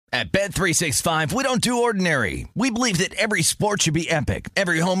At Bet365, we don't do ordinary. We believe that every sport should be epic.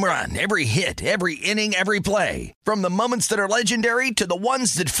 Every home run, every hit, every inning, every play. From the moments that are legendary to the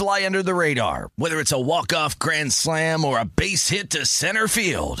ones that fly under the radar. Whether it's a walk-off grand slam or a base hit to center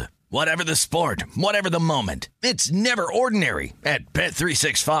field. Whatever the sport, whatever the moment. It's never ordinary at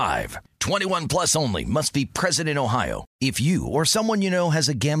Bet365. 21 plus only. Must be present in Ohio. If you or someone you know has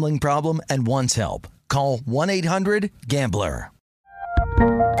a gambling problem and wants help, call 1-800-GAMBLER.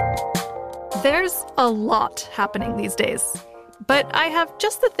 There's a lot happening these days, but I have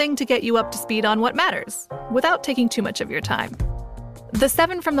just the thing to get you up to speed on what matters without taking too much of your time. The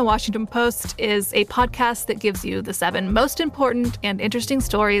 7 from the Washington Post is a podcast that gives you the 7 most important and interesting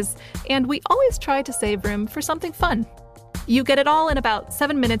stories, and we always try to save room for something fun. You get it all in about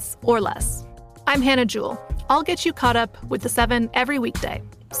 7 minutes or less. I'm Hannah Jewell. I'll get you caught up with the 7 every weekday.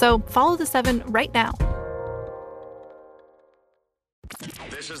 So follow the 7 right now.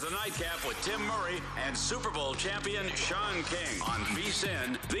 This is the Nightcap with Tim Murray and Super Bowl champion Sean King on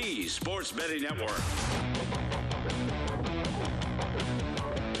VSiN, the Sports Betting Network.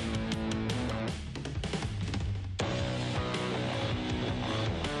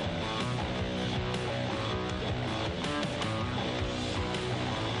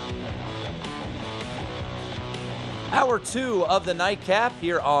 Hour 2 of the Nightcap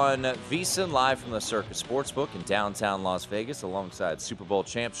here on VSiN, live from the Circus Sportsbook in downtown Las Vegas, alongside Super Bowl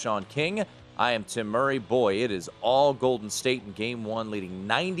champ Sean King. I am Tim Murray. Boy, it is all Golden State in Game 1, leading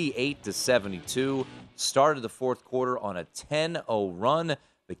 98-72. Started the fourth quarter on a 10-0 run.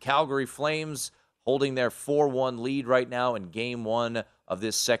 The Calgary Flames holding their 4-1 lead right now in Game 1 of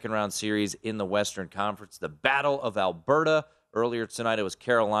this second-round series in the Western Conference. The Battle of Alberta. Earlier tonight, it was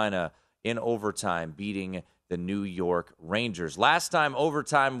Carolina in overtime beating the New York Rangers. Last night,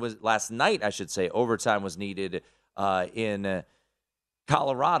 overtime was needed in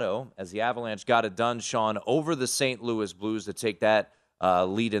Colorado as the Avalanche got it done, Sean, over the St. Louis Blues to take that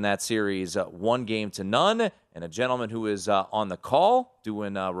lead in that series 1-0. And a gentleman who is on the call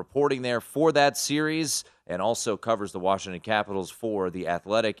doing reporting there for that series and also covers the Washington Capitals for The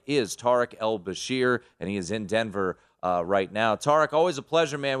Athletic is Tarek El-Bashir, and he is in Denver right now. Tarek, always a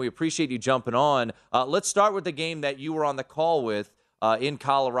pleasure, man. We appreciate you jumping on. Let's start with the game that you were on the call with in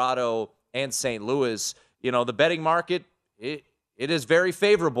Colorado and St. Louis. You know, the betting market, it is very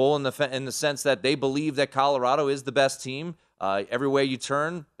favorable in the sense that they believe that Colorado is the best team. Every way you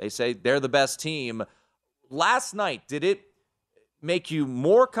turn, they say they're the best team. Last night, did it make you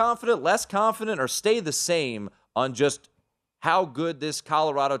more confident, less confident, or stay the same on just how good this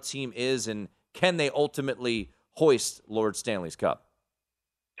Colorado team is, and can they ultimately hoist Lord Stanley's Cup?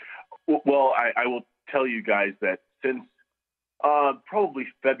 Well, I will tell you guys that since probably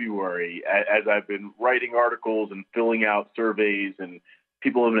February, as I've been writing articles and filling out surveys, and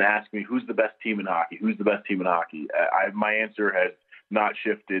people have been asking me, who's the best team in hockey? Who's the best team in hockey? My answer has not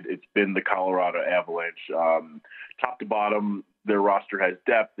shifted. It's been the Colorado Avalanche. Top to bottom, their roster has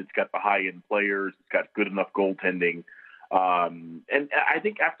depth. It's got the high-end players. It's got good enough goaltending. And I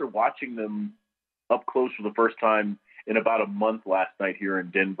think after watching them up close for the first time in about a month last night here in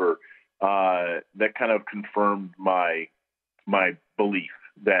Denver, that kind of confirmed my belief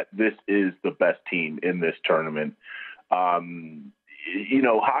that this is the best team in this tournament. You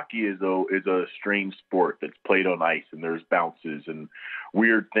know, hockey is a strange sport that's played on ice, and there's bounces and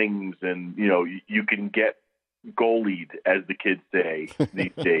weird things, and you know, you can get goalied, as the kids say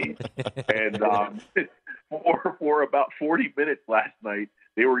these days. And for about 40 minutes last night,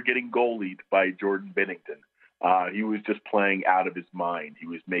 they were getting goalied by Jordan Binnington. He was just playing out of his mind. He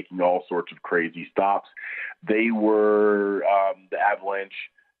was making all sorts of crazy stops. They were the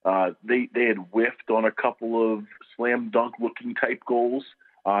Avalanche. They had whiffed on a couple of slam dunk looking type goals.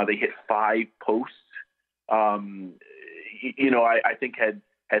 They hit 5 posts. You know, I think had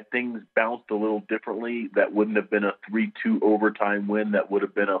things bounced a little differently, that wouldn't have been a 3-2 overtime win. That would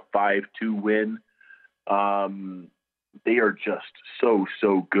have been a 5-2 win. They are just so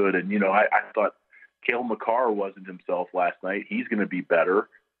good. And, you know, I thought Cale Makar wasn't himself last night. He's going to be better.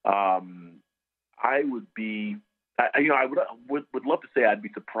 I would love to say I'd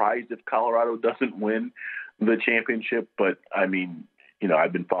be surprised if Colorado doesn't win the championship, but I mean, you know,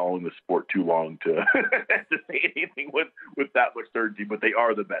 I've been following the sport too long to to say anything with that much certainty, but they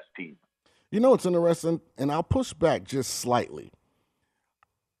are the best team. You know, it's interesting, and I'll push back just slightly.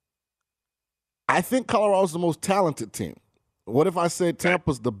 I think Colorado's the most talented team. What if I said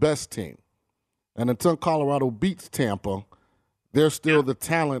Tampa's the best team? And until Colorado beats Tampa, they're still the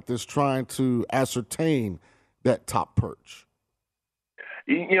talent that's trying to ascertain that top perch.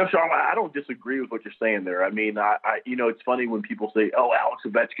 Sean, I don't disagree with what you're saying there. I mean, it's funny when people say, "Oh, Alex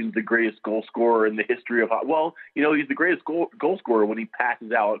Ovechkin's the greatest goal scorer in the history of." Well, he's the greatest goal scorer when he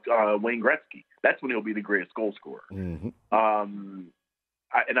passes Wayne Gretzky. That's when he'll be the greatest goal scorer. Mm-hmm.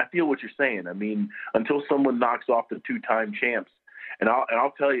 And I feel what you're saying. I mean, until someone knocks off the two-time champs, and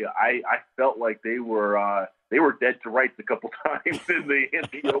I'll tell you, I felt like they were dead to rights a couple times in the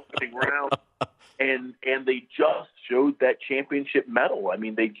opening round. And they just showed that championship medal. I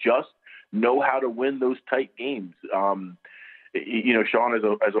mean, they just know how to win those tight games. Sean, as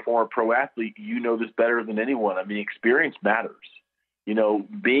a former pro athlete, you know this better than anyone. I mean, experience matters.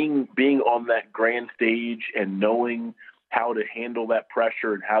 Being on that grand stage and knowing how to handle that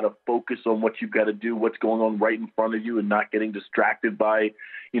pressure and how to focus on what you've got to do, what's going on right in front of you, and not getting distracted by,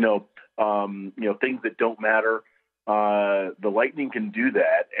 things that don't matter. The Lightning can do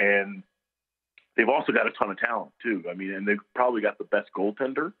that, and they've also got a ton of talent too. I mean, and they've probably got the best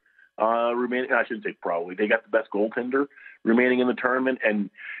goaltender remaining. I shouldn't say probably. They got the best goaltender remaining in the tournament. And,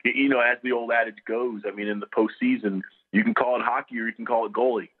 as the old adage goes, I mean, in the postseason, you can call it hockey or you can call it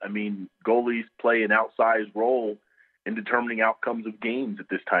goalie. I mean, goalies play an outsized role in determining outcomes of games at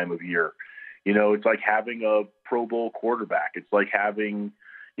this time of year. It's like having a Pro Bowl quarterback. It's like having,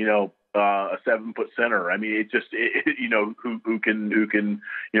 a 7-foot center. I mean, it's just, who can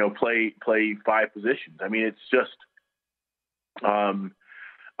play five positions. I mean, it's just,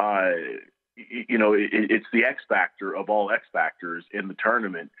 it's the X factor of all X factors in the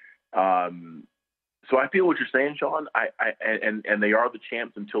tournament. So I feel what you're saying, Sean. And they are the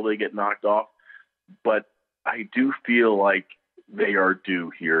champs until they get knocked off, but I do feel like they are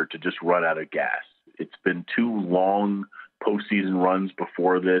due here to just run out of gas. It's been 2 long postseason runs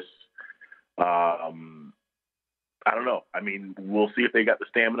before this. I don't know. I mean, we'll see if they got the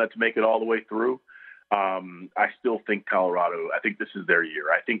stamina to make it all the way through. I still think Colorado, I think this is their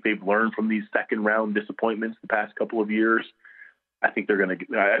year. I think they've learned from these second round disappointments the past couple of years. I think they're going to get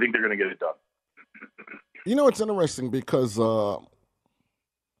it done. It's interesting because the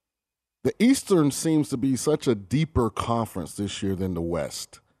Eastern seems to be such a deeper conference this year than the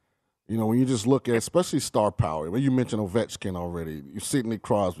West. When you just look at, especially star power, when you mentioned Ovechkin already, you Sidney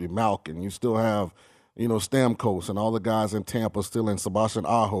Crosby, Malkin, you still have, Stamkos and all the guys in Tampa still in, Sebastian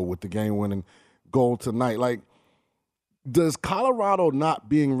Aho with the game-winning goal tonight. Like, does Colorado not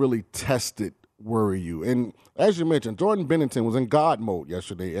being really tested worry you? And as you mentioned, Jordan Binnington was in God mode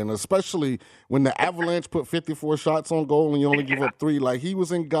yesterday, and especially when the Avalanche put 54 shots on goal and you only give up 3, like he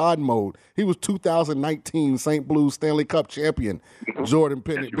was in God mode. He was 2019 St. Louis Stanley Cup champion, Jordan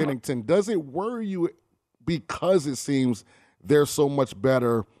Binnington. Does it worry you because it seems they're so much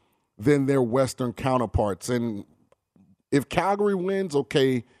better than their Western counterparts? And if Calgary wins,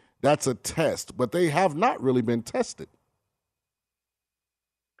 okay, that's a test, but they have not really been tested.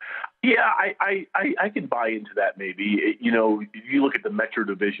 Yeah, I can buy into that maybe. If you look at the Metro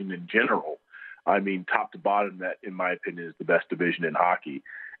Division in general, I mean, top to bottom, that, in my opinion, is the best division in hockey.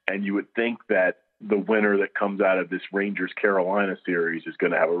 And you would think that the winner that comes out of this Rangers-Carolina series is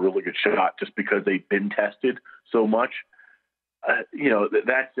going to have a really good shot just because they've been tested so much.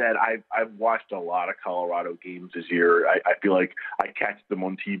 That said, I've watched a lot of Colorado games this year. I feel like I catch them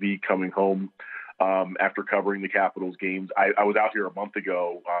on TV coming home after covering the Capitals games. I was out here a month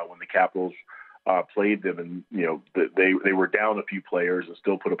ago when the Capitals played them, and they were down a few players and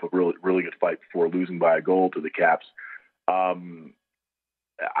still put up a really, really good fight before losing by a goal to the Caps. I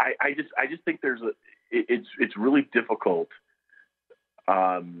just think it's really difficult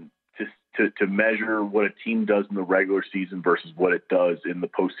to measure what a team does in the regular season versus what it does in the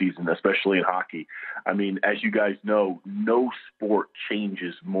postseason, especially in hockey. I mean, as you guys know, no sport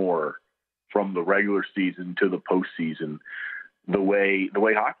changes more from the regular season to the postseason the way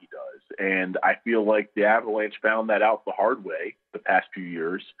hockey does. And I feel like the Avalanche found that out the hard way the past few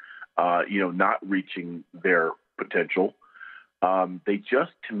years, not reaching their potential. They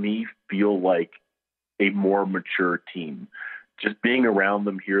just, to me, feel like a more mature team. Just being around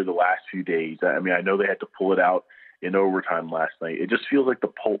them here the last few days, I mean, I know they had to pull it out in overtime last night. It just feels like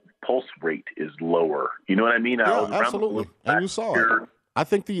the pulse rate is lower. You know what I mean? Yeah, absolutely. And you saw it. I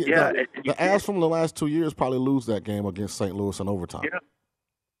think the Avs from the last 2 years probably lose that game against St. Louis in overtime.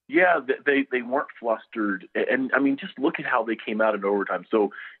 Yeah, they weren't flustered, and I mean, just look at how they came out in overtime.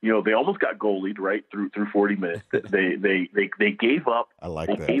 So they almost got goalied right through 40 minutes. They gave up. I like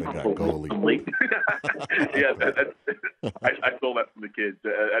that. They got goalied. Yeah, I stole that from the kids.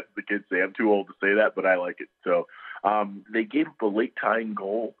 That's what the kids say. I'm too old to say that, but I like it. So they gave up a late tying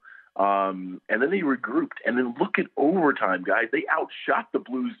goal. And then they regrouped, and then look at overtime, guys. They outshot the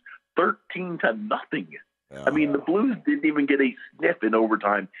Blues 13-0. I mean, the Blues didn't even get a sniff in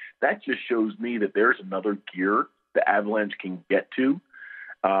overtime. That just shows me that there's another gear the Avalanche can get to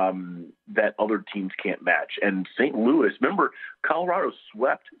that other teams can't match. And St. Louis, remember, Colorado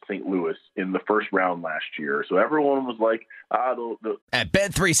swept St. Louis in the first round last year. So everyone was like, At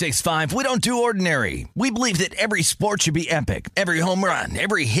Bet365, we don't do ordinary. We believe that every sport should be epic. Every home run,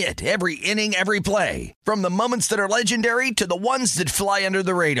 every hit, every inning, every play. From the moments that are legendary to the ones that fly under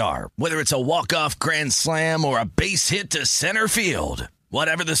the radar. Whether it's a walk-off grand slam or a base hit to center field.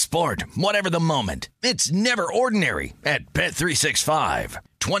 Whatever the sport, whatever the moment, it's never ordinary at Bet365.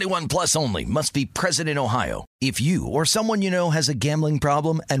 21 plus only. Must be present in Ohio. If you or someone you know has a gambling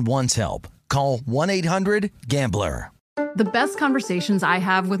problem and wants help, call 1-800-GAMBLER. The best conversations I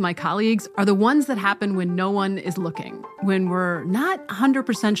have with my colleagues are the ones that happen when no one is looking, when we're not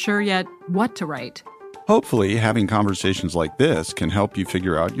 100% sure yet what to write. Hopefully, having conversations like this can help you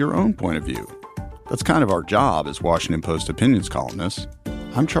figure out your own point of view. That's kind of our job as Washington Post opinions columnists.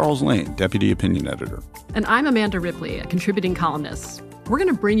 I'm Charles Lane, Deputy Opinion Editor. And I'm Amanda Ripley, a contributing columnist. We're going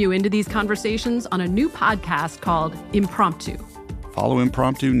to bring you into these conversations on a new podcast called Impromptu. Follow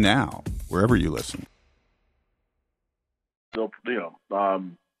Impromptu now, wherever you listen. So,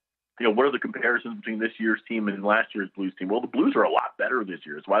 what are the comparisons between this year's team and last year's Blues team? Well, the Blues are a lot better this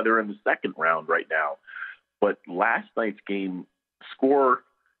year. It's why they're in the second round right now. But last night's game, score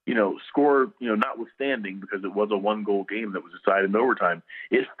notwithstanding, because it was a one-goal game that was decided in overtime,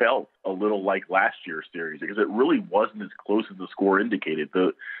 it felt a little like last year's series because it really wasn't as close as the score indicated.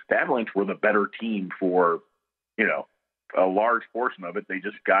 The Avalanche were the better team for, a large portion of it. They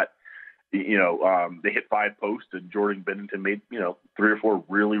just got, they hit 5 posts and Jordan Binnington made, 3 or 4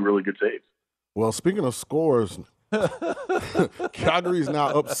 really, really good saves. Well, speaking of scores, Calgary's now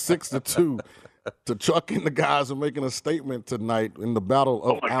up 6-2. To Chuck and the guys are making a statement tonight in the Battle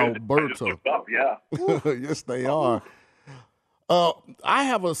of Alberta. Yes, they are. I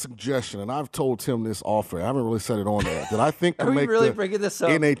have a suggestion, and I've told Tim this often. I haven't really said it on there. That I think can make the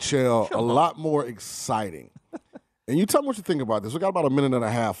NHL a lot more exciting. And you tell me what you think about this. We got about a minute and a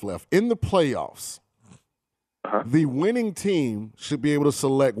half left. In the playoffs, the winning team should be able to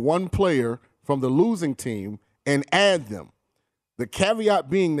select one player from the losing team and add them. The caveat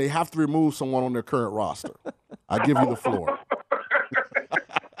being they have to remove someone on their current roster. I give you the floor.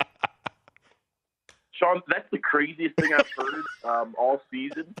 Sean, that's the craziest thing I've heard all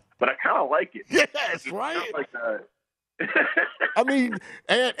season, but I kind of like it. Yes, right. I mean,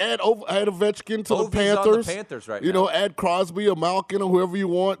 add Ovechkin to the Panthers. On the Panthers right now. Add Crosby or Malkin or whoever you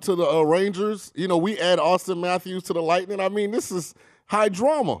want to the Rangers. We add Austin Matthews to the Lightning. I mean, this is high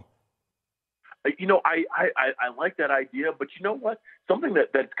drama. I like that idea, but you know what? Something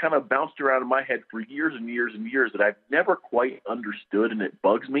that's kind of bounced around in my head for years and years and years that I've never quite understood, and it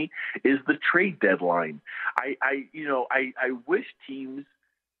bugs me, is the trade deadline. I wish teams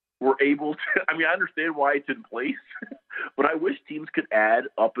were able to. I mean, I understand why it's in place, but I wish teams could add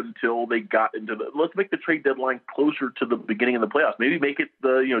up until they got into the. Let's make the trade deadline closer to the beginning of the playoffs. Maybe make it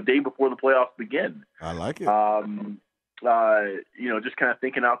the day before the playoffs begin. I like it. Just kind of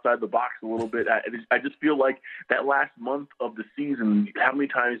thinking outside the box a little bit. I just feel like that last month of the season, how many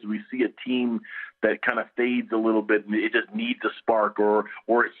times do we see a team that kind of fades a little bit and it just needs a spark, or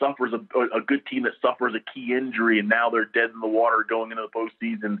it suffers a good team that suffers a key injury and now they're dead in the water going into the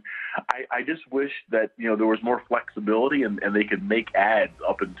postseason. I just wish that, there was more flexibility and they could make ads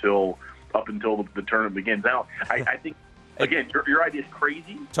up until the tournament begins. Now, I think, again, your idea is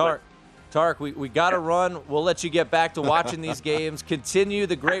crazy. Tark, we got to run. We'll let you get back to watching these games. Continue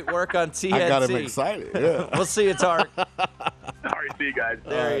the great work on TNT. I got him excited. Yeah. We'll see you, Tark. All right, see you guys.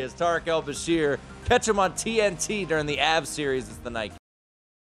 There he is, Tarek El-Bashir. Catch him on TNT during the Avs series. It's the night.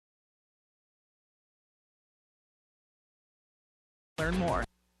 Learn more.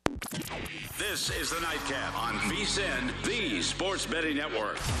 This is the Nightcap on VSiN, the Sports Betting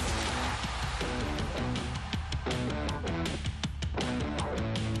Network.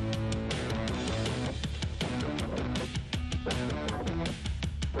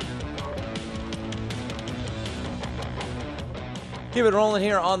 Keep it rolling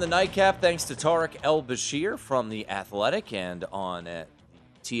here on the Nightcap. Thanks to Tarek El-Bashir from The Athletic and on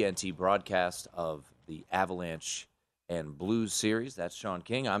TNT broadcast of the Avalanche and Blues series. That's Sean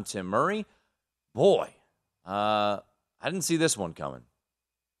King. I'm Tim Murray. Boy, I didn't see this one coming.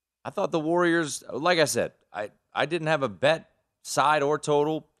 I thought the Warriors, like I said, I didn't have a bet side or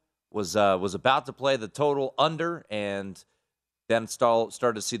total. Was about to play the total under and then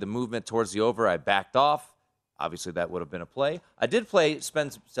started to see the movement towards the over. I backed off. Obviously, that would have been a play. I did play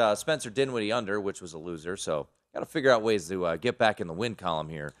Spencer Dinwiddie under, which was a loser, so got to figure out ways to get back in the win column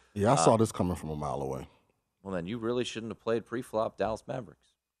here. Yeah, I saw this coming from a mile away. Well, then you really shouldn't have played pre-flop Dallas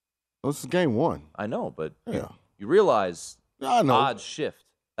Mavericks. This is game one. I know, but Yeah. you realize I know. odds shift.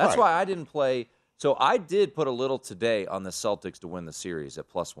 That's Right. why I didn't play. So I did put a little today on the Celtics to win the series at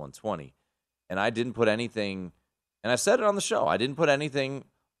plus 120, and I didn't put anything, and I said it on the show, I didn't put anything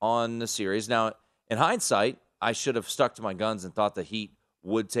on the series. Now, in hindsight, I should have stuck to my guns and thought the Heat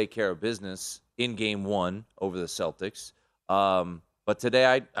would take care of business in game one over the Celtics. But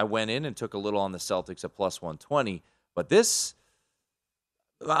today I went in and took a little on the Celtics at plus 120. But this,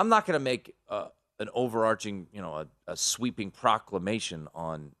 I'm not going to make an overarching, a sweeping proclamation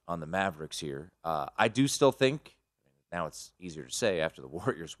on the Mavericks here. I do still think, now it's easier to say after the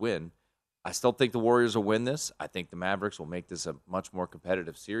Warriors win, I still think the Warriors will win this. I think the Mavericks will make this a much more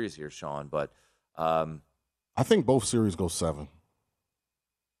competitive series here, Sean. But I think both series go 7.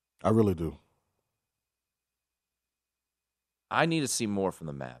 I really do. I need to see more from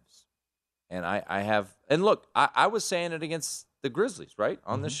the Mavs. And I have, and look, I was saying it against the Grizzlies, right,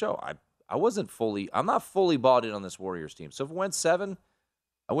 on this show. I'm not fully bought in on this Warriors team. So if it went 7,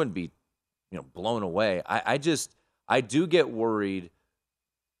 I wouldn't be, blown away. I do get worried.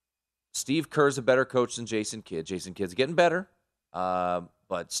 Steve Kerr's a better coach than Jason Kidd. Jason Kidd's getting better.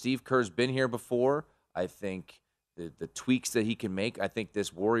 But Steve Kerr's been here before. I think the tweaks that he can make, I think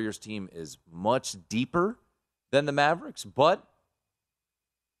this Warriors team is much deeper than the Mavericks. But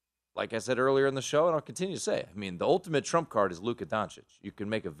like I said earlier in the show, and I'll continue to say, the ultimate trump card is Luka Doncic. You can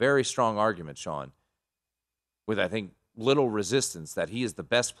make a very strong argument, Sean, with, I think, little resistance that he is the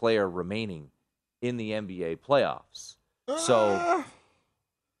best player remaining in the NBA playoffs. So I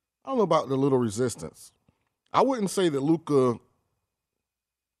don't know about the little resistance. I wouldn't say that Luka.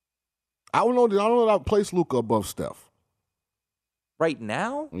 I don't know that I would place Luka above Steph. Right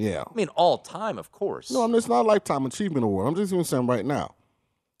now? Yeah. All time, of course. No, it's not a lifetime achievement award. I'm just even saying right now.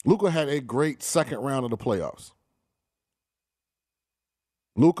 Luka had a great second round of the playoffs.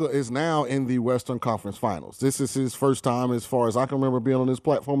 Luka is now in the Western Conference Finals. This is his first time, as far as I can remember, being on this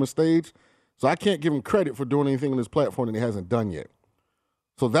platform and stage. So I can't give him credit for doing anything on this platform that he hasn't done yet.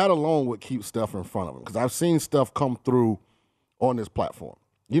 So that alone would keep Steph in front of him, because I've seen Steph come through on this platform.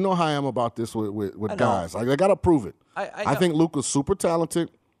 You know how I am about this with guys. I got to prove it. I think Luka's super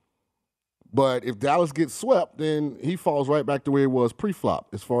talented, but if Dallas gets swept, then he falls right back to where he was pre-flop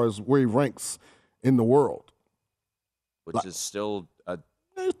as far as where he ranks in the world. Which is still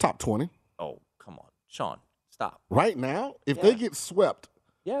he's top 20. Oh, come on. Sean, stop. Right now, if they get swept.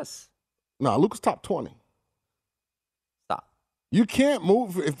 Yes. No, Luka's top 20. Stop. You can't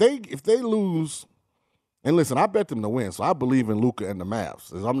move. If they lose, and listen, I bet them to win, so I believe in Luka and the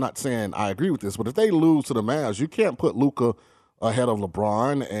Mavs. I'm not saying I agree with this, but if they lose to the Mavs, you can't put Luka ahead of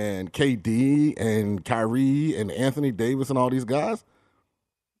LeBron and KD and Kyrie and Anthony Davis and all these guys.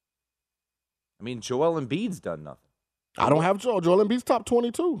 Joel Embiid's done nothing. I don't have Joel. Joel Embiid's top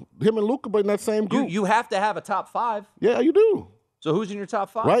 22. Him and Luka, but in that same group. You have to have a top 5. Yeah, you do. So who's in your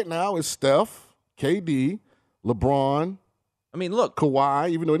top 5? Right now it's Steph, KD, LeBron. Look. Kawhi,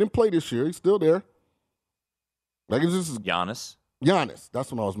 even though he didn't play this year, he's still there. Like it's just Giannis.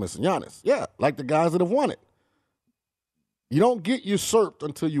 That's what I was missing. Giannis. Yeah, like the guys that have won it. You don't get usurped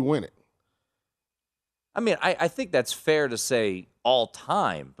until you win it. I think that's fair to say all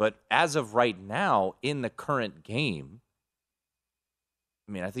time, but as of right now, in the current game,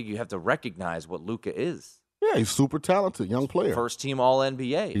 I think you have to recognize what Luka is. Yeah, he's super talented, young player. First team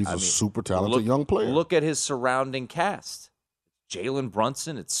All-NBA. He's a super talented young player. Look at his surrounding cast. Jalen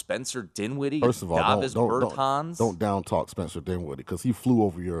Brunson, it's Spencer Dinwiddie, First of all, Bertans. Don't down talk Spencer Dinwiddie, because he flew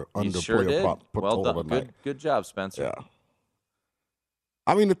over your underplayer prop well done. tonight. Good job, Spencer. Yeah.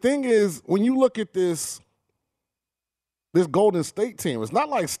 The thing is, when you look at this Golden State team, it's not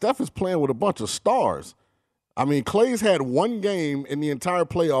like Steph is playing with a bunch of stars. Clay's had one game in the entire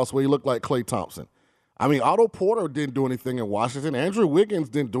playoffs where he looked like Klay Thompson. Otto Porter didn't do anything in Washington. Andrew Wiggins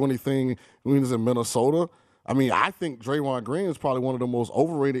didn't do anything when he was in Minnesota. I think Draymond Green is probably one of the most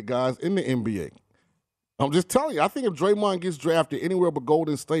overrated guys in the NBA. I'm just telling you, I think if Draymond gets drafted anywhere but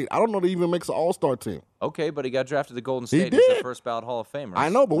Golden State, I don't know that he even makes an all-star team. Okay, but he got drafted to Golden State. He did. He's a first ballot Hall of Famer. I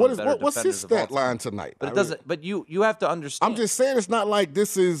know, but what's his stat line tonight? But it doesn't. But you have to understand. I'm just saying, it's not like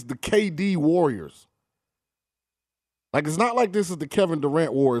this is the KD Warriors. It's not like this is the Kevin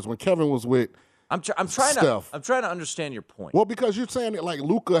Durant Warriors when Kevin was with Steph. I'm trying to understand your point. Well, because you're saying that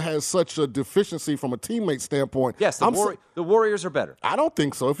Luka has such a deficiency from a teammate standpoint. Yes, the Warriors are better. I don't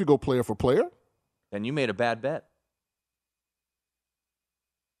think so. If you go player for player, then you made a bad bet.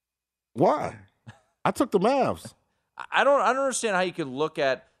 Why? I took the Mavs. I don't understand how you could look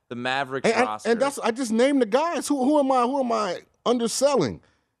at the Mavericks roster. And I just named the guys. Who am I underselling?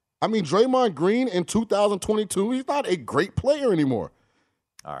 I mean, Draymond Green in 2022, he's not a great player anymore.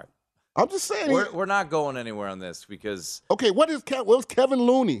 All right. I'm just saying. We're not going anywhere on this because. Okay, what's Kevin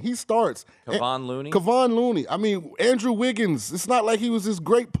Looney? He starts. Kevon Looney? Kevon Looney. I mean, Andrew Wiggins. It's not like he was this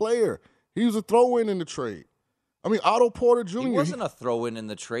great player. He was a throw-in in the trade. I mean, Otto Porter Jr. He wasn't a throw-in in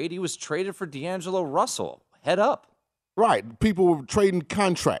the trade. He was traded for D'Angelo Russell. Head up. Right. People were trading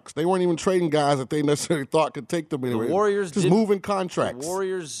contracts. They weren't even trading guys that they necessarily thought could take them anywhere. The Warriors just moving contracts. The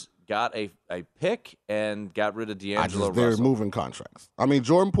Warriors got a pick and got rid of D'Angelo Russell. They're moving contracts. I mean,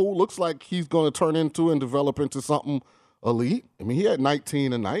 Jordan Poole looks like he's going to turn into and develop into something elite. I mean, he had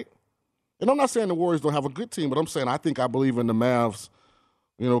 19 a night. And I'm not saying the Warriors don't have a good team, but I'm saying I believe in the Mavs,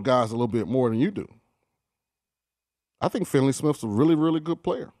 guys a little bit more than you do. I think Finley Smith's a really, really good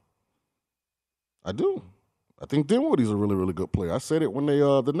player. I do. I think Dinwiddie's a really, really good player. I said it when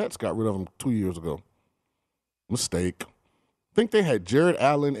the Nets got rid of him 2 years ago. Mistake. I think they had Jared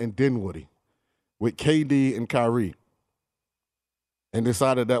Allen and Dinwiddie with KD and Kyrie and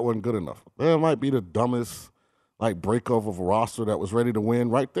decided that wasn't good enough. That might be the dumbest breakup of a roster that was ready to win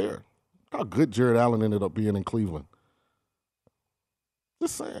right there. How good Jared Allen ended up being in Cleveland.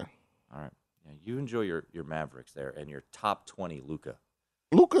 Just saying. All right. Yeah, you enjoy your Mavericks there and your top 20 Luka.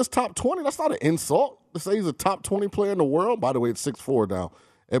 Luka's top 20? That's not an insult to say he's a top 20 player in the world. By the way, it's 6-4 now.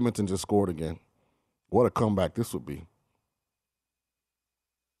 Edmonton just scored again. What a comeback this would be.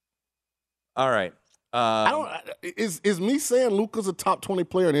 All right. Is me saying Luka's a top 20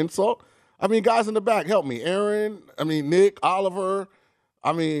 player an insult? I mean, guys in the back, help me. Aaron, Nick, Oliver,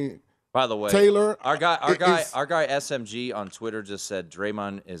 by the way, Taylor. Our guy SMG on Twitter just said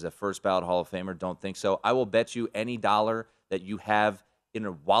Draymond is a first ballot Hall of Famer. Don't think so. I will bet you any dollar that you have in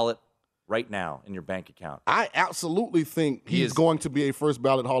a wallet right now in your bank account. I absolutely think he's going to be a first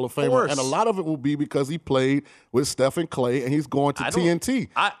ballot Hall of Famer. And a lot of it will be because he played with Steph and Clay, and he's going to TNT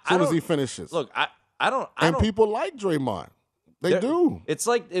as soon as he finishes. Look, I don't. People like Draymond. They do.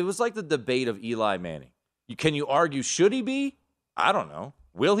 It was like the debate of Eli Manning. Can you argue, should he be? I don't know.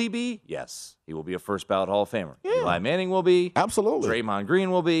 Will he be? Yes. He will be a first ballot Hall of Famer. Yeah. Eli Manning will be. Absolutely. Draymond Green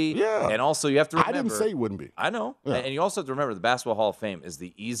will be. Yeah. And also you have to remember. I didn't say he wouldn't be. I know. Yeah. And you also have to remember the Basketball Hall of Fame is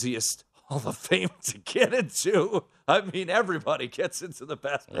the easiest Hall of Fame to get into. I mean, everybody gets into the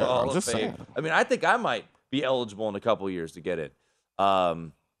Basketball Hall of Fame. Saying. I mean, I think I might be eligible in a couple of years to get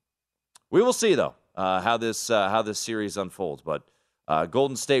in. We will see, though, how this series unfolds. But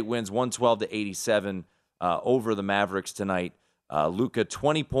Golden State wins 112-87 over the Mavericks tonight. Luka,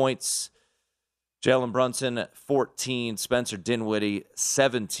 20 points. Jalen Brunson, 14. Spencer Dinwiddie,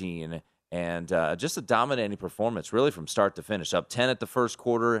 17. And just a dominating performance, really, from start to finish. Up 10 at the first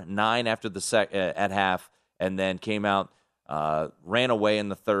quarter, 9 after at half, and then came out, ran away in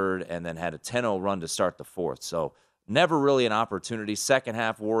the third, and then had a 10-0 run to start the fourth. So never really an opportunity. Second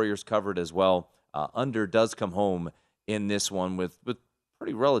half, Warriors covered as well. Under does come home in this one with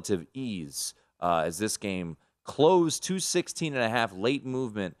pretty relative ease as this game closed 216.5, late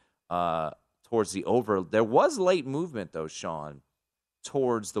movement towards the over. There was late movement, though, Sean,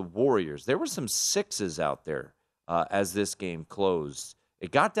 towards the Warriors. There were some sixes out there as this game closed.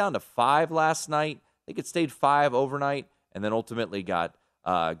 It got down to 5 last night. I think it stayed 5 overnight, and then ultimately got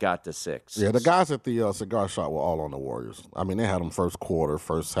to 6. Yeah, the guys at the cigar shop were all on the Warriors. I mean, they had them first quarter,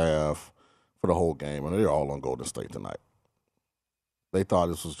 first half for the whole game, and they're all on Golden State tonight. They thought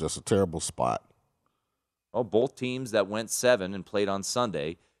this was just a terrible spot. Well, both teams that went 7 and played on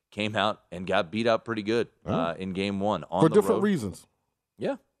Sunday came out and got beat up pretty good in Game 1 on for the different road. reasons.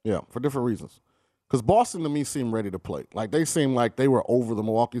 Yeah. Yeah, for different reasons. Because Boston, to me, seemed ready to play. Like, they seemed like they were over the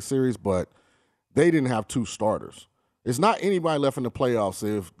Milwaukee series, but they didn't have 2 starters. It's not anybody left in the playoffs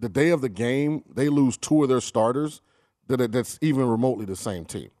if the day of the game they lose 2 of their starters that's even remotely the same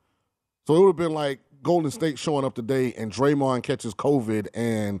team. So it would have been like Golden State showing up today and Draymond catches COVID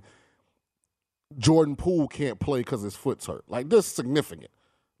and Jordan Poole can't play because his foot's hurt. Like, this is significant.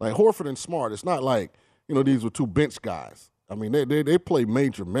 Like, Horford and Smart, it's not like, these were 2 bench guys. I mean, they play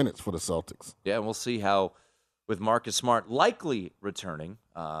major minutes for the Celtics. Yeah, and we'll see how, with Marcus Smart likely returning,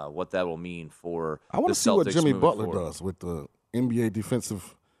 what that will mean for the Celtics. I want to see what Jimmy Butler forward. does with the NBA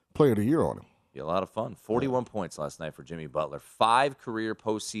Defensive Player of the Year on him. Be a lot of fun. 41 points last night for Jimmy Butler. 5 career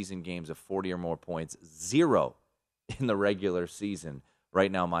postseason games of 40 or more points. 0 in the regular season. Right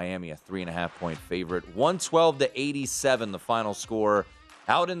now, Miami a 3.5-point favorite. 112-87, the final score.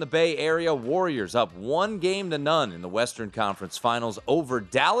 Out in the Bay Area, Warriors up 1-0 in the Western Conference Finals over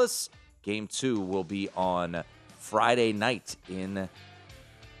Dallas. Game 2 will be on Friday night in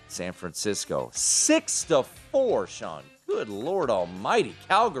San Francisco. 6-4, Sean. Good Lord Almighty.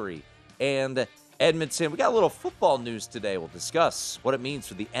 Calgary and Edmonton. We got a little football news today. We'll discuss what it means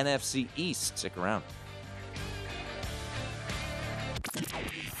for the NFC East. Stick around.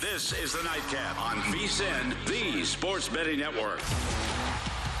 This is the Nightcap on VSiN, the Sports Betting Network.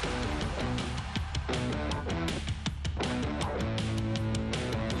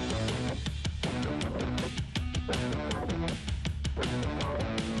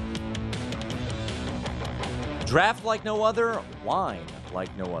 Draft like no other, wine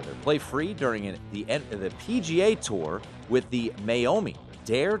like no other. Play free during the PGA Tour with the Mayomi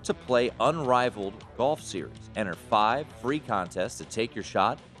Dare to Play Unrivaled Golf Series. Enter 5 free contests to take your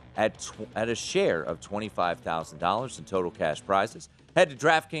shot at a share of $25,000 in total cash prizes. Head to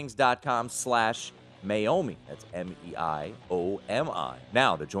DraftKings.com/Mayomi. That's MEIOMI.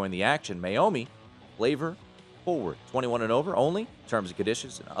 Now to join the action, Mayomi, flavor forward. 21 and over only. Terms and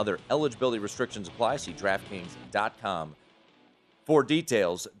conditions and other eligibility restrictions apply. See DraftKings.com for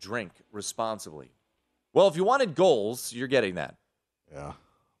details. Drink responsibly. Well, if you wanted goals, you're getting that. Yeah.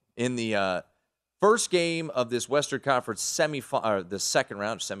 In the first game of this Western Conference semifinal, the second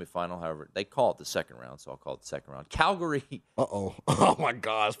round, semifinal, however, they call it the second round, so I'll call it the second round. Calgary. Uh-oh. Oh, my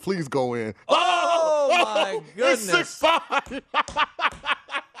gosh. Please go in. Oh my goodness. It's 6-5.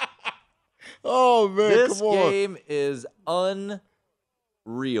 Oh, man, this come on. game is unreal.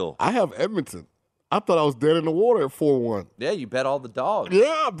 I have Edmonton. I thought I was dead in the water at 4-1. Yeah, you bet all the dogs.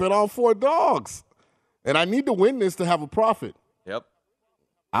 Yeah, I bet all 4 dogs. And I need to win this to have a profit. Yep.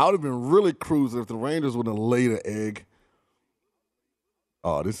 I would have been really cruising if the Rangers would have laid an egg.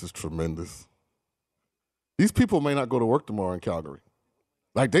 Oh, this is tremendous. These people may not go to work tomorrow in Calgary.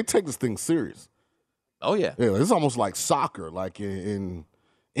 Like, they take this thing serious. Oh, yeah. Yeah, it's almost like soccer, like in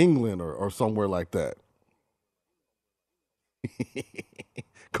England or somewhere like that.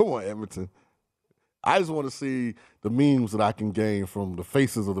 Come on, Edmonton. I just want to see the memes that I can gain from the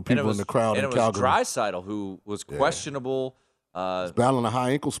faces of the people in the crowd in Calgary. And it was Draisaitl who was questionable. He's battling a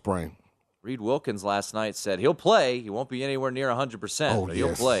high ankle sprain. Reed Wilkins last night said he'll play. He won't be anywhere near 100%, but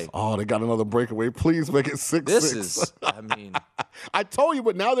he'll play. Oh, they got another breakaway. Please make it 6-6. This is, I mean. I told you,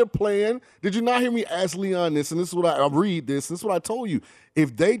 but now they're playing. Did you not hear me ask Leon this? And this is what I read this. This is what I told you.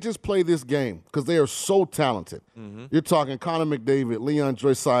 If they just play this game, because they are so talented, you're talking Connor McDavid, Leon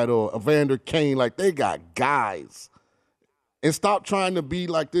Draisaitl, Evander Kane, like they got guys. And stop trying to be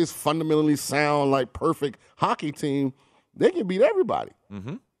like this fundamentally sound, like perfect hockey team. They can beat everybody.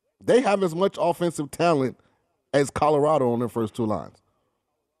 Mm-hmm. They have as much offensive talent as Colorado on their first 2 lines.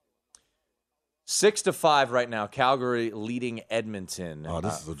 6-5 right now. Calgary leading Edmonton. Oh,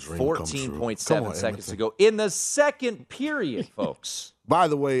 this is a dream 14.7 seconds to go in the second period, folks. By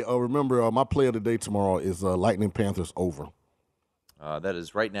the way, remember, my play of the day tomorrow is Lightning Panthers over. That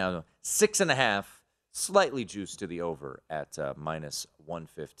is right now 6.5, slightly juiced to the over at minus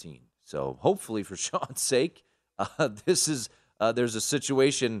 115. So hopefully for Sean's sake, there's a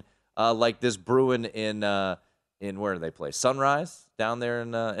situation like this brewing in where do they play? Sunrise down there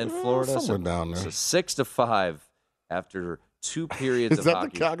in Florida. Somewhere down there. So 6-5 after 2 periods of hockey. Is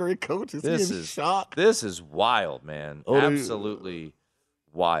that the Calgary coach? Is he in shock? This is wild, man. Oh, absolutely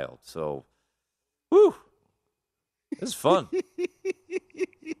wild. So, whew, this is fun.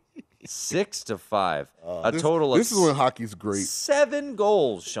 6-5. Total of this is when hockey's great. 7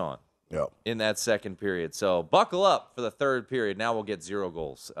 goals, Sean. Yep. In that second period. So buckle up for the third period. Now we'll get 0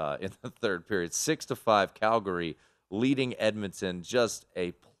 goals in the third period. 6-5 Calgary leading Edmonton. Just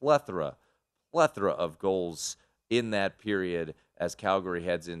a plethora of goals in that period as Calgary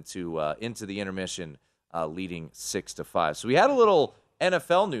heads into the intermission, leading 6-5. So we had a little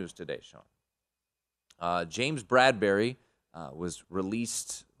NFL news today, Sean. James Bradberry was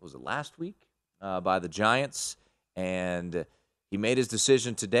released, was it last week, by the Giants, and he made his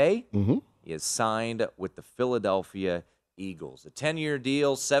decision today. Mm-hmm. He is signed with the Philadelphia Eagles. A 10-year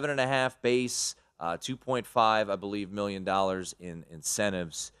deal, 7.5 base, $2.5, I believe, million in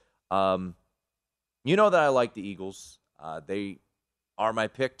incentives. You know that I like the Eagles. They are my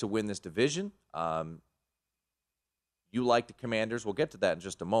pick to win this division. You like the Commanders. We'll get to that in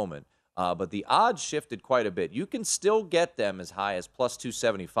just a moment. But the odds shifted quite a bit. You can still get them as high as plus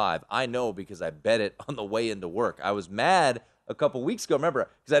 275. I know because I bet it on the way into work. I was mad a couple weeks ago, remember,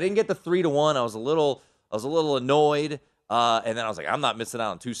 because I didn't get the 3-1. I was a little annoyed, and then I was like, I'm not missing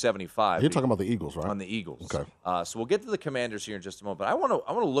out on 275. You're talking about the Eagles, right? On the Eagles. Okay. So we'll get to the Commanders here in just a moment. But I want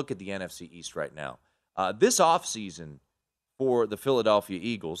to look at the NFC East right now. This offseason for the Philadelphia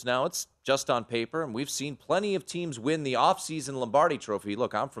Eagles. Now, it's just on paper, and we've seen plenty of teams win the offseason Lombardi Trophy.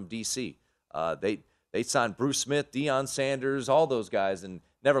 Look, I'm from D.C. They signed Bruce Smith, Deion Sanders, all those guys, and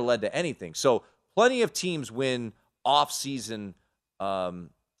never led to anything. So plenty of teams win off-season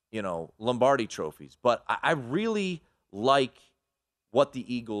Lombardi trophies. But I really like what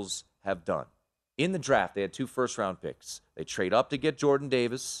the Eagles have done. In the draft, they had 2 first-round picks. They trade up to get Jordan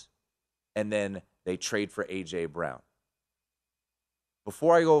Davis, and then they trade for A.J. Brown.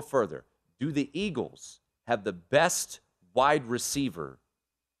 Before I go further, do the Eagles have the best wide receiver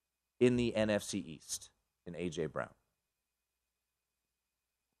in the NFC East in A.J. Brown?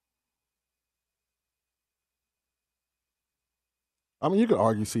 I mean, you could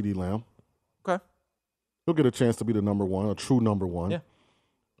argue CeeDee Lamb. Okay. He'll get a chance to be the number one, a true number one. Yeah.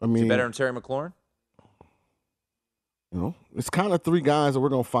 I mean, is he better than Terry McLaurin? It's kind of 3 guys that we're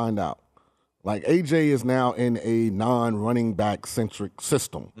going to find out. Like, A.J. is now in a non-running back-centric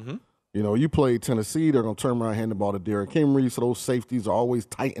system. Mm-hmm. You play Tennessee, they're going to turn around and hand the ball to Derrick Henry, so those safeties are always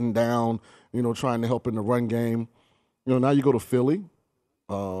tightened down, trying to help in the run game. Now you go to Philly,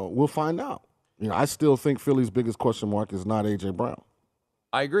 we'll find out. I still think Philly's biggest question mark is not A.J. Brown.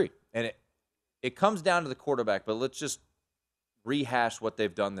 I agree. And it comes down to the quarterback, but let's just rehash what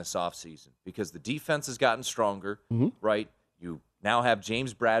they've done this offseason because the defense has gotten stronger, right? You now have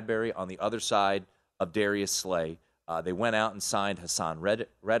James Bradbury on the other side of Darius Slay. They went out and signed Hassan Reddick,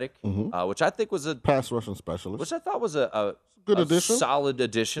 which I think was a pass rushing specialist, which I thought was a good addition, solid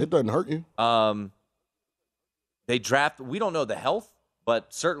addition. It doesn't hurt you. They draft. We don't know the health,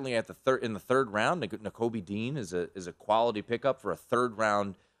 but certainly in the third round, Nakobe Dean is a quality pickup for a third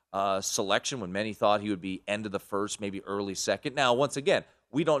round selection when many thought he would be end of the first, maybe early second. Now, once again,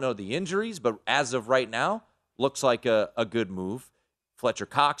 we don't know the injuries, but as of right now, looks like a good move. Fletcher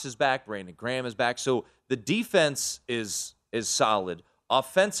Cox is back. Brandon Graham is back. So the defense is solid.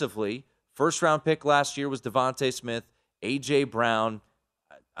 Offensively, first-round pick last year was Devontae Smith, A.J. Brown.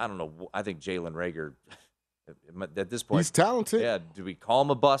 I don't know. I think Jalen Reagor, at this point. He's talented. Yeah. Do we call him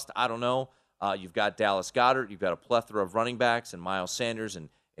a bust? I don't know. You've got Dallas Goedert. You've got a plethora of running backs and Miles Sanders and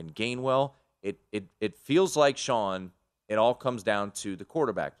Gainwell. It feels like, Sean, it all comes down to the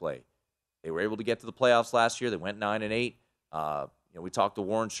quarterback play. They were able to get to the playoffs last year. They went 9-8. We talked to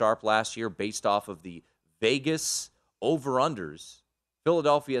Warren Sharp last year based off of the Vegas over-unders.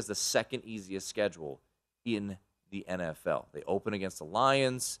 Philadelphia has the second easiest schedule in the NFL. They open against the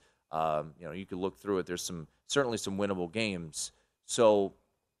Lions. You could look through it. There's certainly some winnable games. So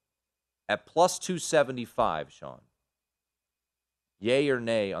at plus 275, Sean, yay or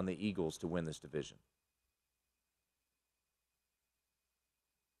nay on the Eagles to win this division?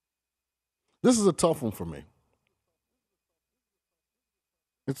 This is a tough one for me.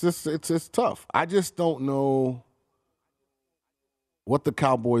 It's tough. I just don't know what the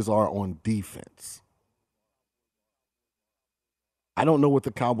Cowboys are on defense. I don't know what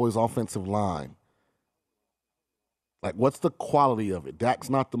the Cowboys' offensive line. Like, what's the quality of it? Dak's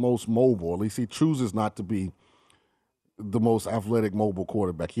not the most mobile. At least he chooses not to be the most athletic, mobile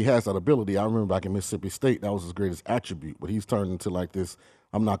quarterback. He has that ability. I remember back in Mississippi State, that was his greatest attribute. But he's turned into like this,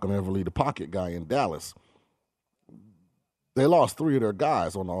 I'm not going to ever lead a pocket guy in Dallas. They lost 3 of their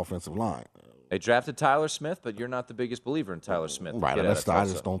guys on the offensive line. They drafted Tyler Smith, but you're not the biggest believer in Tyler Smith. Right. I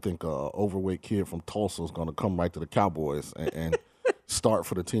just don't think an overweight kid from Tulsa is going to come right to the Cowboys and start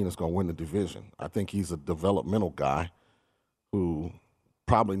for the team that's going to win the division. I think he's a developmental guy who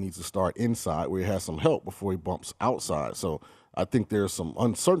probably needs to start inside where he has some help before he bumps outside. So I think there's some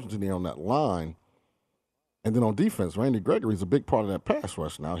uncertainty on that line. And then on defense, Randy Gregory's a big part of that pass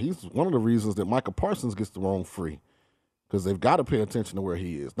rush now. He's one of the reasons that Micah Parsons gets the roam free because they've got to pay attention to where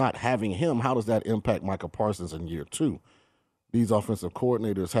he is. Not having him, how does that impact Micah Parsons in year 2? These offensive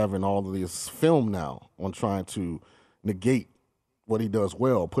coordinators having all of this film now on trying to negate what he does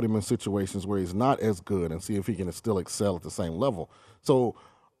well, put him in situations where he's not as good and see if he can still excel at the same level. So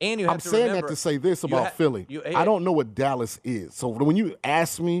I'm saying that to say this about Philly. I don't know what Dallas is. So when you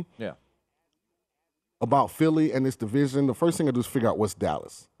ask me about Philly and this division, the first thing I do is figure out what's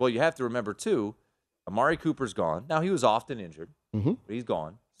Dallas. Well, you have to remember, too, Amari Cooper's gone. Now, he was often injured, but he's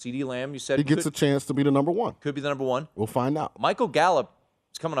gone. CeeDee Lamb, you said he gets a chance to be the number 1. Could be the number 1. We'll find out. Michael Gallup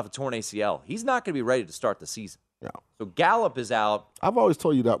is coming off a torn ACL. He's not going to be ready to start the season. Yeah. So Gallup is out. I've always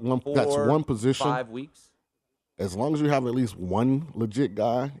told you that that's one position. 5 weeks. As long as you have at least one legit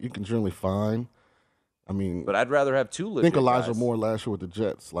guy, you can generally find. I mean, but I'd rather have 2 legit Think Elijah guys. Moore last year with the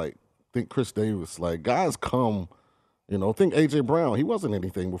Jets. Think Chris Davis. Guys come, think A.J. Brown. He wasn't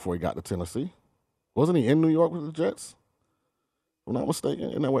anything before he got to Tennessee. Wasn't he in New York with the Jets? If I'm not mistaken.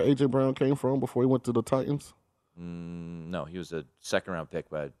 Isn't that where A.J. Brown came from before he went to the Titans? No, he was a second-round pick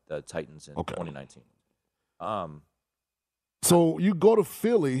by the Titans in 2019. So you go to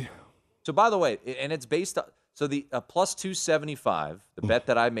Philly. So, by the way, and it's based on – so the plus 275, the bet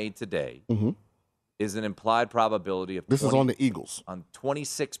that I made today, is an implied probability of This is on the Eagles. On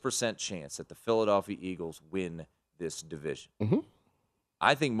 26% chance that the Philadelphia Eagles win this division. Mm-hmm.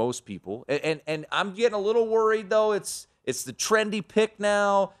 I think most people, and I'm getting a little worried, though. It's the trendy pick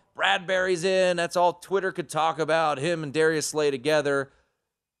now. Bradbury's in. That's all Twitter could talk about, him and Darius Slay together.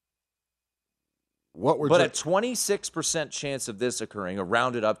 But a 26% chance of this occurring, a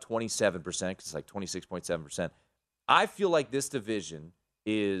rounded up 27%, because it's like 26.7%, I feel like this division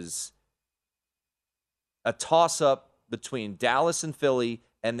is a toss-up between Dallas and Philly,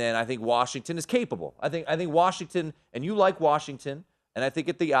 and then I think Washington is capable. I think Washington, and you like Washington, and I think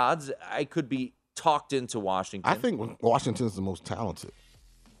at the odds, I could be talked into Washington. I think Washington is the most talented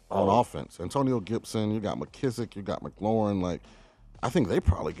on offense. Antonio Gibson, you got McKissick, you got McLaurin. Like, I think they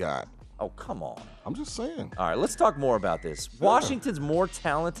probably got. Oh, come on. I'm just saying. All right, let's talk more about this. Yeah. Washington's more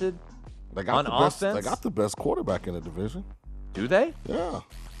talented on offense. They got the best quarterback in the division. Do they? Yeah.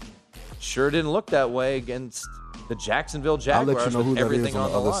 Sure didn't look that way against the Jacksonville Jaguars. I'll let you know who that is on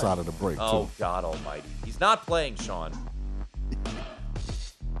the other line. side of the break, too. Oh, God almighty. He's not playing, Sean.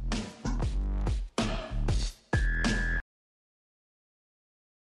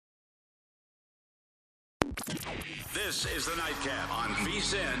 This is the Nightcap on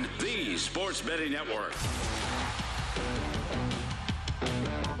VSiN, the Sports Betting Network.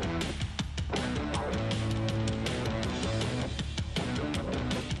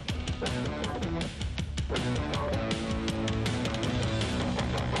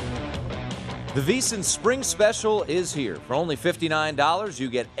 The VSiN Spring Special is here. For only $59, you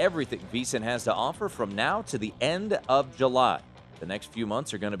get everything VSiN has to offer from now to the end of July. The next few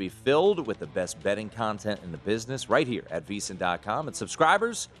months are going to be filled with the best betting content in the business right here at VSiN.com. And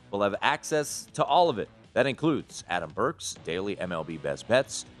subscribers will have access to all of it. That includes Adam Burke's daily MLB Best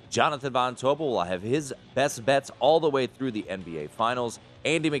Bets. Jonathan Von Tobel will have his best bets all the way through the NBA Finals.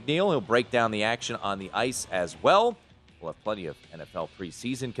 Andy McNeil, he'll break down the action on the ice as well. We'll have plenty of NFL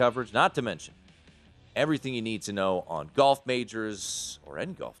preseason coverage, not to mention everything you need to know on golf majors or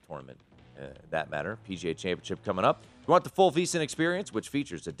any golf tournament, that matter. PGA Championship coming up. If you want the full VSiN experience, which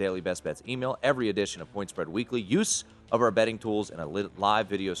features a daily best bets email, every edition of Point Spread Weekly, use of our betting tools, and a live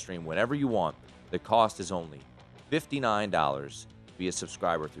video stream whenever you want, the cost is only $59 be a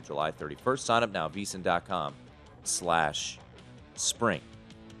subscriber through July 31st. Sign up now, VSiN.com/spring.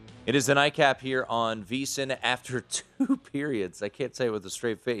 It is the Nightcap here on VSiN after 2 periods. I can't say it with a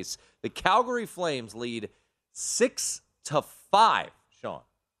straight face. The Calgary Flames lead 6-5, Sean.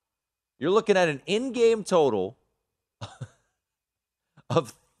 You're looking at an in-game total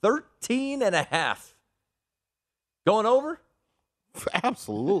of 13.5. Going over?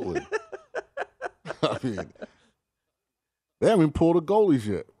 Absolutely. I mean, they haven't pulled the goalies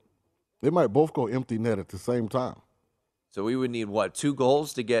yet. They might both go empty net at the same time. So we would need, 2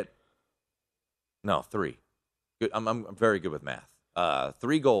 goals to get – no, 3. Good. I'm very good with math.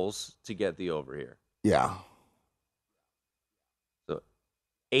 3 goals to get the over here. Yeah. So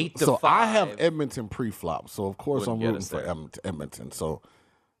 8-5. So I have Edmonton pre-flop. So, of course, I'm rooting for Edmonton. So,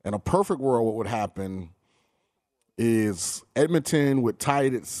 in a perfect world, what would happen is Edmonton would tie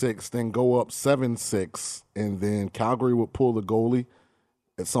it at 6, then go up 7-6, and then Calgary would pull the goalie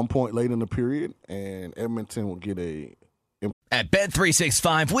at some point late in the period, and Edmonton would get a... At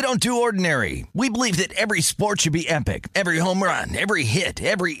Bet365, we don't do ordinary. We believe that every sport should be epic. Every home run, every hit,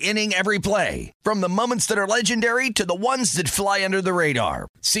 every inning, every play. From the moments that are legendary to the ones that fly under the radar.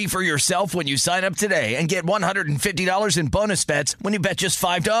 See for yourself when you sign up today and get $150 in bonus bets when you bet just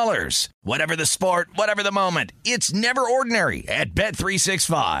 $5. Whatever the sport, whatever the moment, it's never ordinary at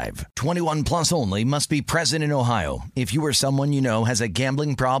Bet365. 21 plus only. Must be present in Ohio. If you or someone you know has a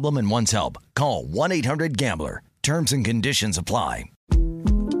gambling problem and wants help, call 1-800-GAMBLER. Terms and conditions apply.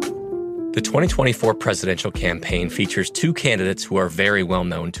 The 2024 presidential campaign features 2 candidates who are very well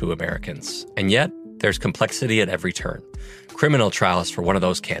known to Americans. And yet, there's complexity at every turn. Criminal trials for one of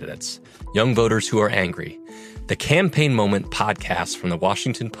those candidates. Young voters who are angry. The Campaign Moment podcast from the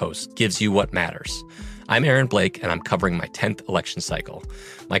Washington Post gives you what matters. I'm Aaron Blake, and I'm covering my 10th election cycle.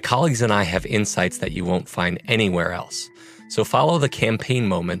 My colleagues and I have insights that you won't find anywhere else. So follow The Campaign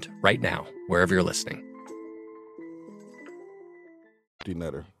Moment right now, wherever you're listening.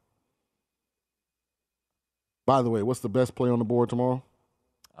 Netter. By the way, what's the best play on the board tomorrow?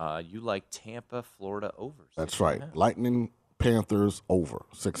 You like Tampa, Florida overs. That's right. Lightning, Panthers over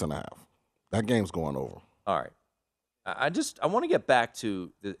 6.5. That game's going over. All right. I want to get back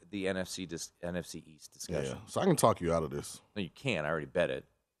to the NFC East discussion. Yeah. So I can talk you out of this. No, you can't. I already bet it.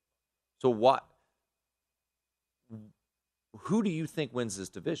 So who do you think wins this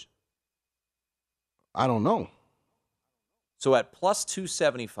division? I don't know. So at plus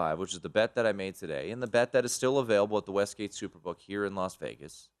 275, which is the bet that I made today, and the bet that is still available at the Westgate Superbook here in Las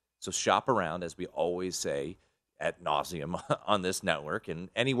Vegas. So shop around, as we always say ad nauseum on this network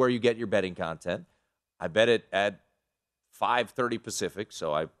and anywhere you get your betting content. I bet it at 5:30 Pacific,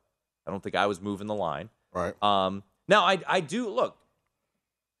 so I don't think I was moving the line. Right. Now I do look.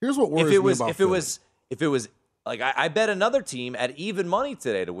 Here's what worries me about if it was like I bet another team at even money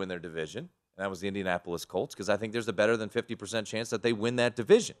today to win their division, and that was the Indianapolis Colts, because I think there's a better than 50% chance that they win that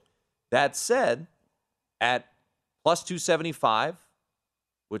division. That said, at plus 275,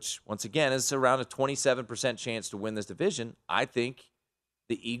 which once again is around a 27% chance to win this division, I think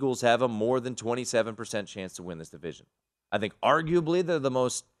the Eagles have a more than 27% chance to win this division. I think arguably they're the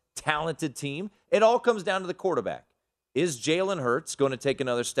most talented team. It all comes down to the quarterback. Is Jalen Hurts going to take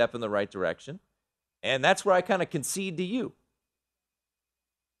another step in the right direction? And that's where I kind of concede to you.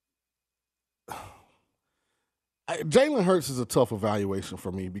 Jalen Hurts is a tough evaluation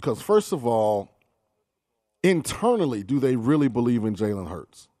for me because, first of all, internally, do they really believe in Jalen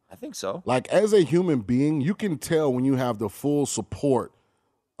Hurts? I think so. Like, as a human being, you can tell when you have the full support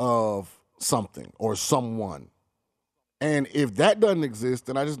of something or someone. And if that doesn't exist,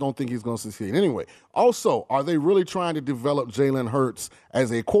 then I just don't think he's going to succeed. Anyway, also, are they really trying to develop Jalen Hurts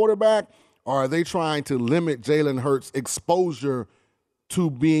as a quarterback, or are they trying to limit Jalen Hurts' exposure to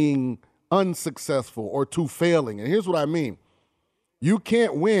being unsuccessful or to failing? And here's what I mean. You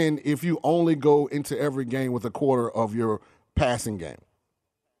can't win if you only go into every game with a quarter of your passing game.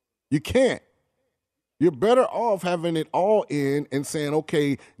 You can't. You're better off having it all in and saying,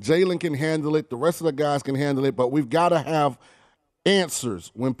 okay, Jalen can handle it, the rest of the guys can handle it, but we've got to have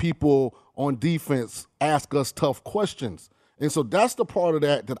answers when people on defense ask us tough questions. And so that's the part of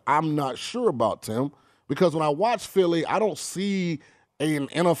that I'm not sure about, Tim, because when I watch Philly, I don't see an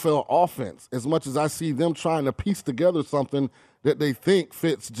NFL offense as much as I see them trying to piece together something that they think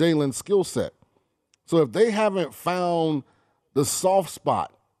fits Jalen's skill set. So if they haven't found the soft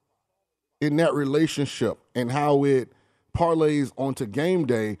spot in that relationship and how it parlays onto game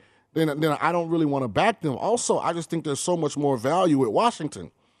day, then I don't really want to back them. Also, I just think there's so much more value at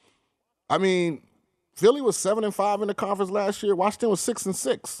Washington. I mean, Philly was 7-5 in the conference last year. Washington was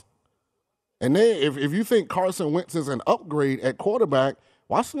 6-6. And if you think Carson Wentz is an upgrade at quarterback,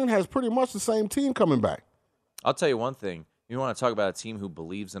 Washington has pretty much the same team coming back. I'll tell you one thing. You want to talk about a team who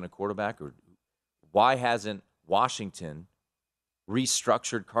believes in a quarterback, or why hasn't Washington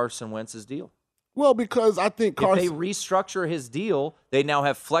restructured Carson Wentz's deal? Well, because I think Carson... If they restructure his deal, they now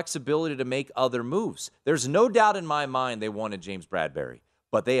have flexibility to make other moves. There's no doubt in my mind they wanted James Bradberry,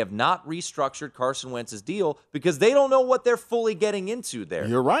 but they have not restructured Carson Wentz's deal because they don't know what they're fully getting into there.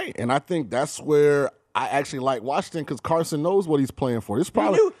 You're right, and I think that's where I actually like Washington, because Carson knows what he's playing for.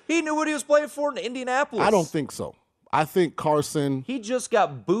 He knew what he was playing for in Indianapolis. I don't think so. I think Carson... He just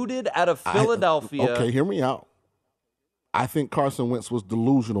got booted out of Philadelphia. Okay, hear me out. I think Carson Wentz was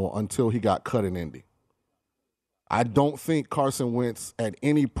delusional until he got cut in Indy. I don't think Carson Wentz at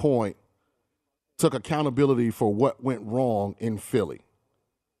any point took accountability for what went wrong in Philly.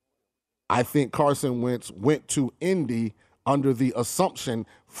 I think Carson Wentz went to Indy under the assumption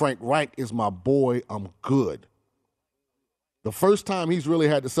Frank Reich is my boy, I'm good. The first time he's really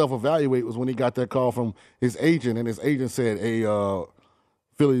had to self-evaluate was when he got that call from his agent, and his agent said, hey,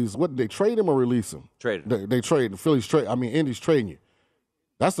 Phillies, what, did they trade him or release him? Traded. They traded. Indy's trading you.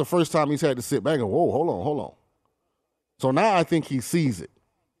 That's the first time he's had to sit back and go, whoa, hold on. So now I think he sees it.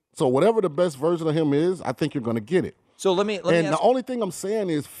 So whatever the best version of him is, I think you're going to get it. So let me the only thing I'm saying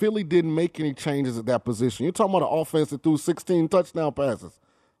is Philly didn't make any changes at that position. You're talking about an offense that threw 16 touchdown passes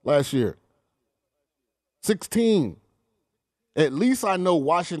last year. 16. At least I know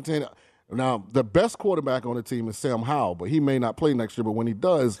Washington. Now, the best quarterback on the team is Sam Howell, but he may not play next year. But when he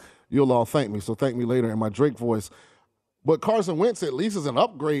does, you'll all thank me. So thank me later in my Drake voice. But Carson Wentz at least is an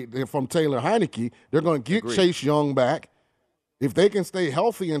upgrade from Taylor Heineke. They're going to get Chase Young back. If they can stay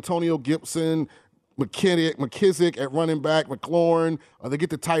healthy, Antonio Gibson, McKissick at running back, McLaurin, they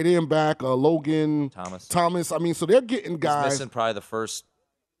get the tight end back, Logan Thomas. I mean, so they're getting guys. He's missing probably the first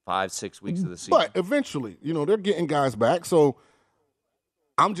 5-6 weeks of the season. But eventually, they're getting guys back. So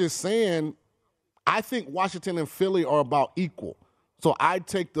I'm just saying, I think Washington and Philly are about equal. So I'd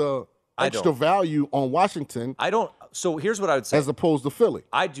take the extra value on Washington. So here's what I would say. As opposed to Philly.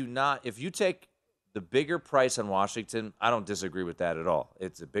 I do not. If you take the bigger price on Washington, I don't disagree with that at all.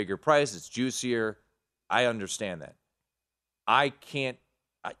 It's a bigger price. It's juicier. I understand that.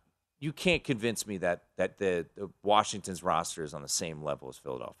 You can't convince me that the Washington's roster is on the same level as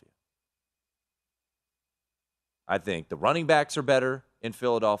Philadelphia. I think the running backs are better. in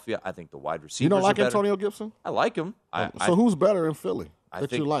Philadelphia. I think the wide receivers. You don't like are better. Antonio Gibson? I like him. So who's better in Philly I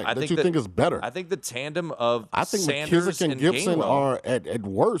think is better? I think the tandem of I think Sanders McKissick and Gibson Gainwell are at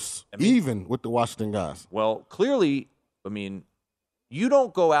worst, even with the Washington guys. Well, clearly, I mean, you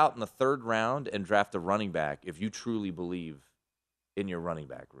don't go out in the third round and draft a running back if you truly believe in your running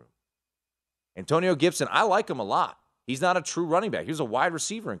back room. Antonio Gibson, I like him a lot. He's not a true running back. He was a wide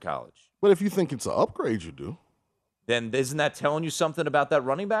receiver in college. But if you think it's an upgrade, you do. Then isn't that telling you something about that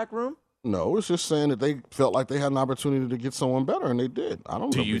running back room? No, it's just saying that they felt like they had an opportunity to get someone better, and they did. I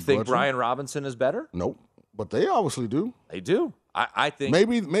don't know. Do you think Brian Robinson is better? Nope. But they obviously do. They do. I think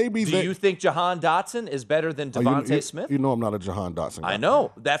maybe. Do you think Jahan Dotson is better than Devontae Smith? You know I'm not a Jahan Dotson guy. I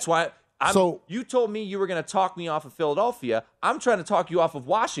know. That's why. You told me you were going to talk me off of Philadelphia. I'm trying to talk you off of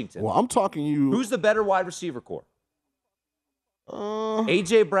Washington. Well, I'm talking you. Who's the better wide receiver core?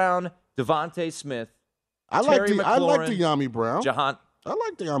 A.J. Brown, Devontae Smith, Terry McLaurin. I like De'Ami Brown. Jahan. I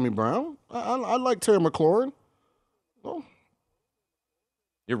like De'Ami Brown. I like Terry McLaurin. Oh.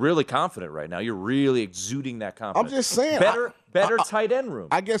 You're really confident right now. You're really exuding that confidence. I'm just saying. Better tight end room.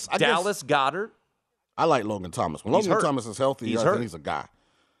 I guess Dallas Goedert. I like Logan Thomas. When Logan Thomas is healthy, then he's a guy.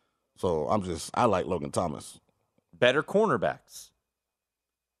 So I like Logan Thomas. Better cornerbacks.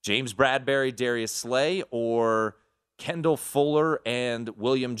 James Bradbury, Darius Slay, or Kendall Fuller and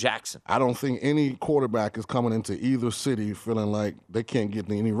William Jackson. I don't think any quarterback is coming into either city feeling like they can't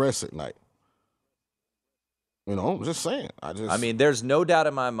get any rest at night. You know, I'm just saying. I mean, there's no doubt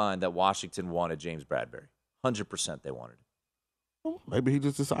in my mind that Washington wanted James Bradbury. 100% they wanted him. Maybe he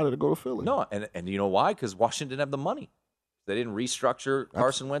just decided to go to Philly. No, and you know why? Because Washington didn't have the money. They didn't restructure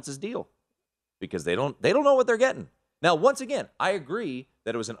Carson Wentz's deal because they don't know what they're getting. Now, once again, I agree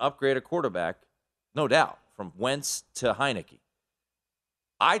that it was an upgraded quarterback, no doubt, from Wentz to Heineke.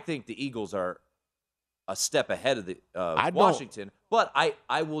 I think the Eagles are a step ahead of Washington, but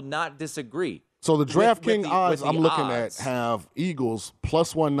I will not disagree. So the DraftKings odds I'm looking at have Eagles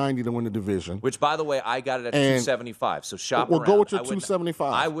plus 190 to win the division. Which, by the way, I got it at 275. So shop around. Go with your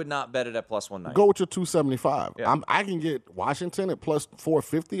 275. I would not bet it at plus 190. Go with your 275. Yeah. I can get Washington at plus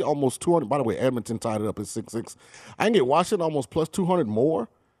 450, almost 200. By the way, Edmonton tied it up at 6-6. I can get Washington almost plus 200 more.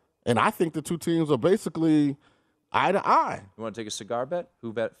 And I think the two teams are basically eye to eye. You want to take a cigar bet?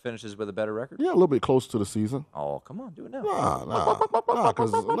 Who finishes with a better record? Yeah, a little bit close to the season. Oh, come on, do it now. Nah,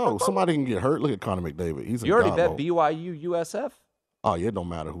 because somebody can get hurt. Look at Connor McDavid. He's you already bet BYU USF? Oh, yeah, it don't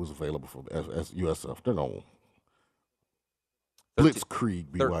matter who's available for USF. They're going to blitzkrieg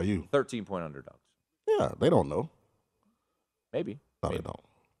BYU. 13-point underdogs. Yeah, they don't know. Maybe. No, they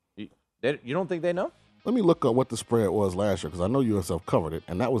don't. You don't think they know? Let me look up what the spread was last year because I know USF covered it,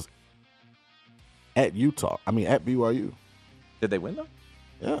 and that was at BYU. Did they win, though?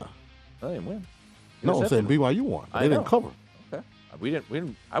 Yeah. No, they didn't win. No, I'm saying BYU won. They didn't cover. Okay. We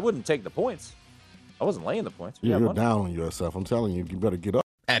didn't. I wouldn't take the points. I wasn't laying the points. You're down on USF. I'm telling you, you better get up.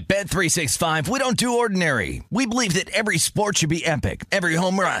 At Bet365, we don't do ordinary. We believe that every sport should be epic. Every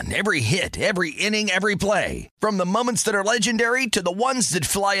home run, every hit, every inning, every play. From the moments that are legendary to the ones that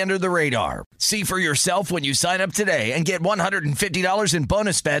fly under the radar. See for yourself when you sign up today and get $150 in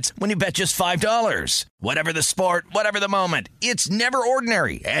bonus bets when you bet just $5. Whatever the sport, whatever the moment, it's never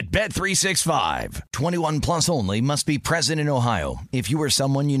ordinary at Bet365. 21 plus only. Must be present in Ohio. If you or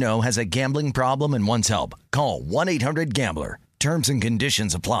someone you know has a gambling problem and wants help, call 1-800-GAMBLER. Terms and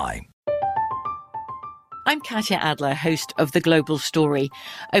conditions apply. I'm Katya Adler, host of The Global Story.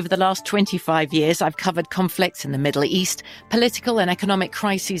 Over the last 25 years, I've covered conflicts in the Middle East, political and economic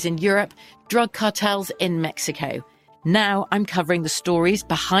crises in Europe, drug cartels in Mexico. Now I'm covering the stories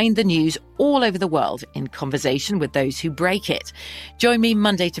behind the news all over the world in conversation with those who break it. Join me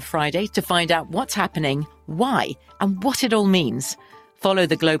Monday to Friday to find out what's happening, why, and what it all means. Follow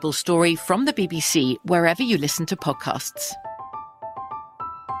The Global Story from the BBC wherever you listen to podcasts.